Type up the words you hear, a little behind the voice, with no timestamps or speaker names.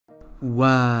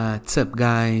What's up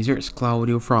guys, here's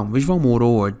Claudio from Elementor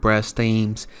WordPress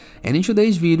themes, and in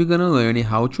today's video we're gonna learn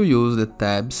how to use the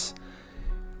tabs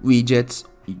widgets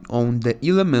on the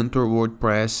Elementor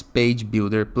WordPress page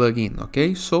builder plugin,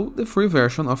 okay? So the free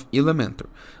version of Elementor.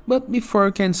 But before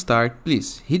we can start,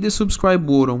 please hit the subscribe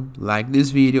button, like this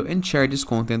video and share this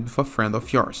content with a friend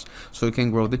of yours so you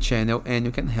can grow the channel and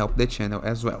you can help the channel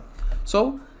as well.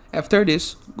 So after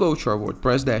this, go to our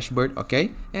WordPress dashboard,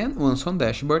 okay? And once on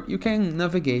dashboard, you can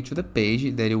navigate to the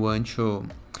page that you want to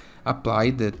apply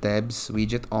the tabs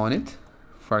widget on it.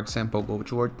 For example, go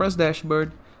to WordPress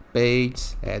dashboard, page,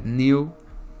 add new.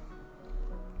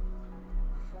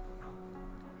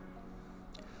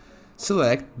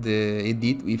 Select the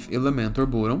edit with Elementor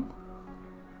button.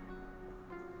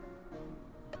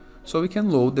 So we can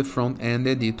load the front-end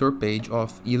editor page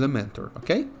of Elementor,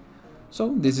 okay?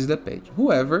 So this is the page.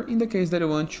 However, in the case that you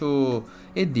want to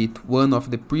edit one of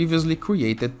the previously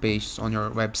created pages on your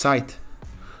website,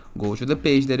 go to the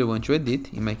page that you want to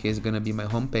edit. In my case, it's gonna be my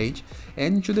home page,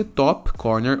 and into the top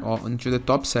corner or into the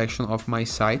top section of my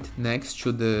site, next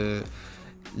to the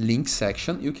link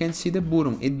section, you can see the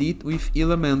button Edit with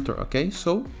Elementor. Okay,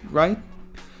 so right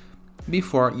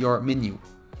before your menu,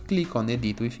 click on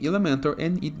Edit with Elementor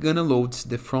and it gonna load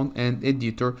the front-end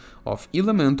editor of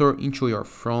Elementor into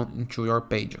your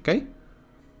page, okay?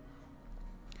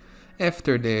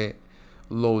 After the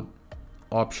load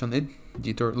option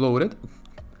editor loaded,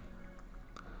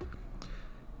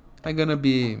 I'm gonna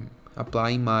be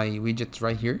applying my widgets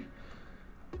right here.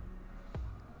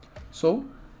 So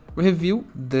review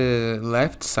the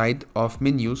left side of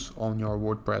menus on your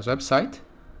WordPress website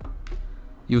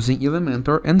using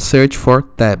Elementor and search for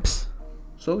tabs.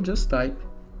 So just type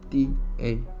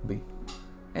TAB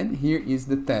and here is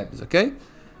the tabs, okay?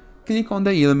 Click on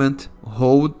the element,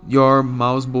 hold your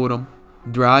mouse button,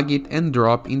 drag it and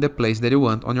drop in the place that you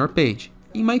want on your page.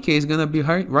 In my case, gonna be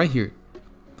right here.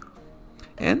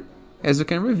 And as you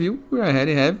can review, we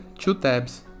already have two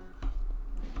tabs.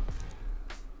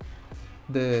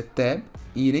 The tab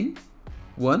eating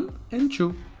 1 and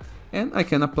 2, and I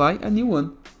can apply a new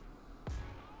one.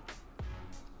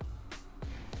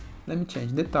 Let me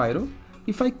change the title.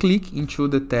 If I click into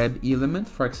the tab element,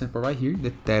 for example right here, the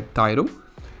tab title,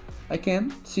 I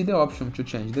can see the option to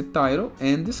change the title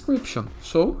and description.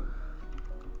 So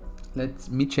let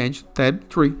me change tab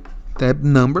 3, tab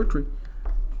number 3.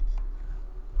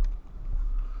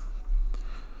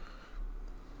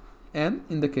 And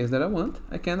in the case that I want,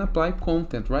 I can apply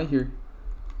content right here.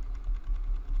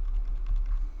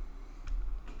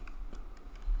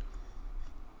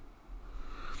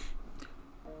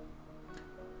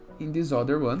 In this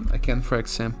other one, I can, for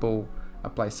example,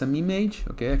 apply some image.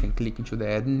 Okay, I can click into the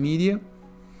add media.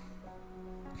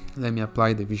 Let me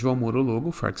apply the Visual Model logo,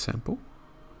 for example.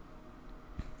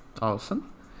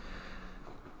 Awesome.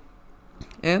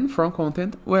 And from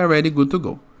content, we're already good to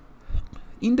go.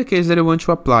 In the case that you want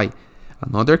to apply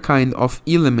another kind of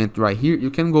element right here, you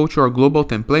can go to our global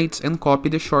templates and copy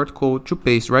the shortcode to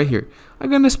paste right here. I'm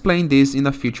gonna explain this in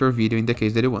a future video in the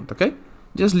case that you want, okay?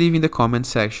 Just leave in the comment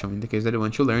section in the case that you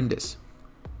want to learn this.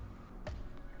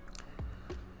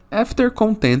 After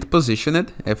content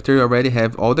positioned, after you already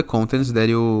have all the contents that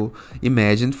you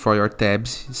imagined for your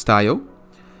tabs style,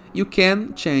 you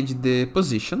can change the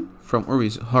position from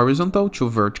horizontal to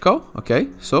vertical, okay?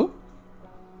 So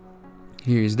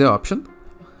here is the option.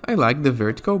 I like the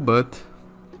vertical, but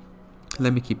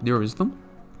let me keep the horizontal.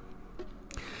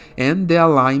 And the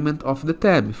alignment of the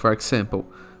tab, for example,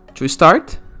 to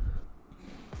start,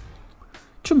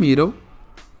 to middle,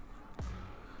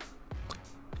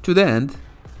 to the end,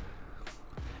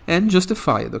 and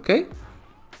justified, okay?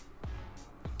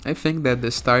 I think that the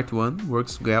start one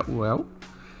works well,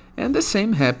 and the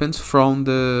same happens for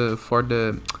the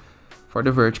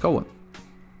vertical one.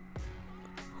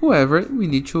 However, we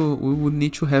would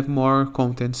need to have more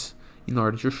contents in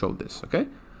order to show this, okay?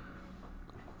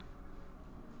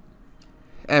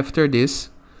 After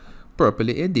this,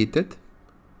 properly edited,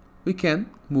 we can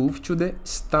move to the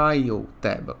Style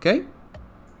tab, okay?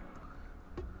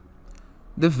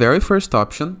 The very first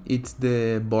option, it's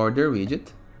the border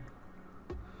widget.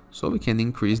 So we can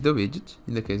increase the widget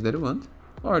in the case that you want,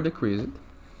 or decrease it.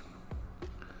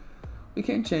 We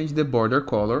can change the border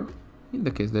color in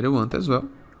the case that you want as well.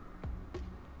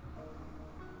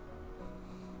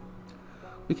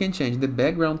 We can change the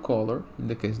background color in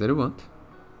the case that you want.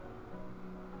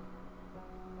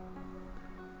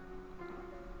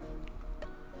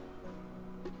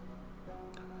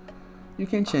 You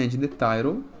can change the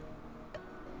title,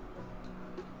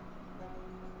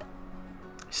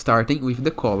 starting with the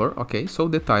color, okay? So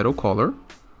the title color.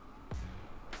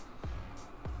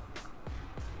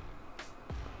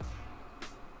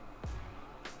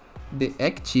 the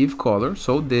active color,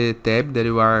 so the tab that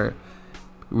you are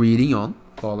reading on,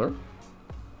 color.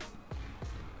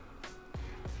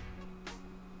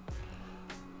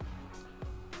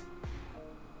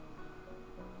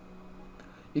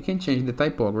 You can change the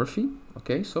typography,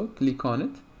 okay, so click on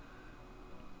it.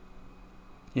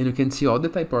 And you can see all the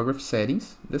typography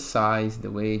settings, the size, the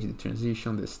weight, the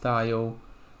transition, the style,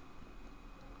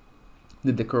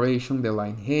 the decoration, the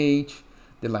line height,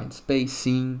 the line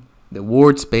spacing, the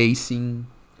word spacing,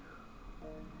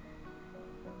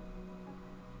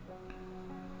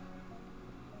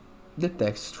 the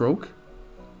text stroke,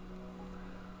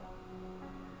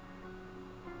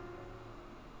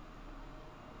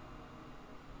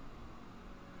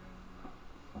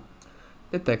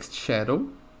 the text shadow,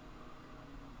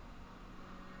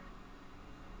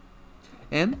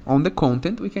 and on the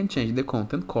content we can change the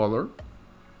content color.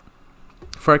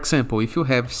 For example, if you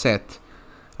have set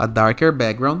a darker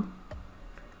background,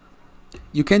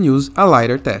 you can use a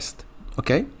lighter text,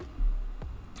 okay?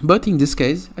 But in this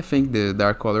case, I think the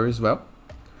dark color is well.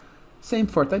 Same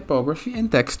for typography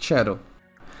and text shadow.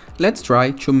 Let's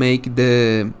try to make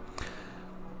the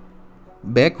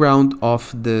background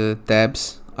of the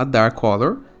tabs a dark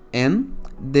color and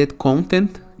the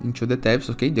content into the tabs,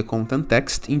 okay, the content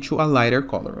text into a lighter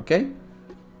color, okay?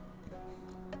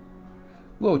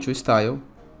 Go to style,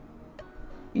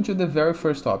 into the very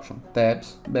first option,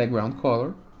 tabs, background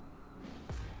color.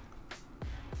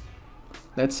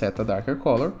 Let's set a darker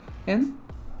color, and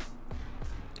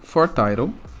for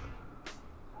title,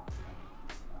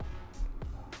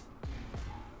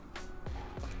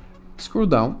 scroll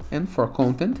down, and for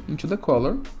content into the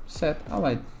color, set a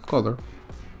light color.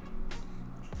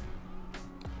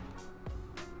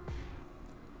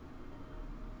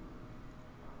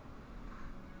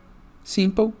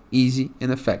 Simple, easy,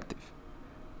 and effective.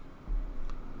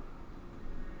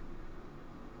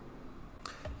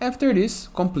 After this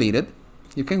completed,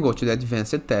 you can go to the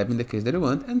advanced tab in the case that you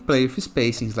want and play with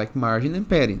spacings like margin and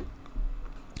padding,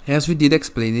 as we did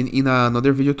explain in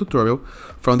another video tutorial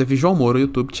from the Visual Modo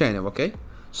YouTube channel, okay?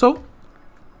 So,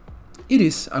 it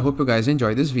is. I hope you guys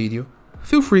enjoyed this video.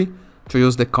 Feel free to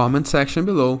use the comment section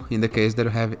below in the case that you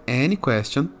have any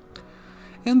question.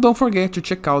 And don't forget to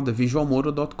check out the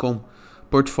visualmodo.com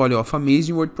portfolio of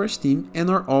amazing WordPress theme and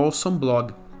our awesome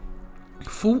blog,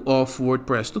 full of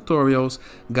WordPress tutorials,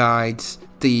 guides,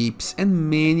 tips, and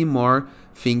many more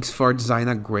things for design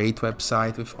a great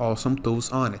website with awesome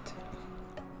tools on it.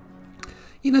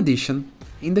 In addition,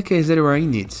 in the case that you are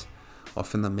in need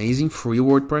of an amazing free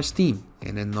WordPress theme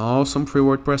and an awesome free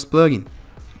WordPress plugin,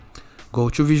 go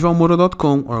to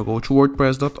visualmodo.com or go to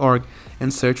wordpress.org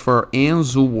and search for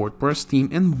Enzo WordPress theme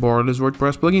and Borderless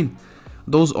WordPress plugin.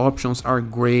 Those options are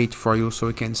great for you, so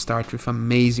you can start with an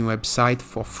amazing website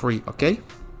for free, okay?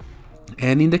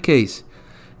 And in the case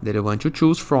that you want to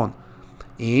choose from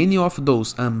any of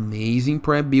those amazing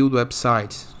pre-built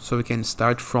websites, so you can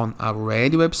start from a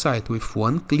ready website with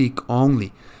one click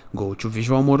only, go to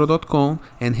visualmodo.com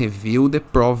and review the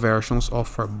pro versions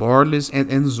of our Borderless and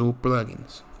Enzo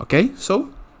plugins, okay?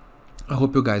 So, I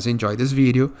hope you guys enjoyed this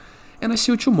video, and I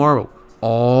see you tomorrow.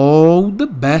 All the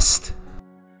best!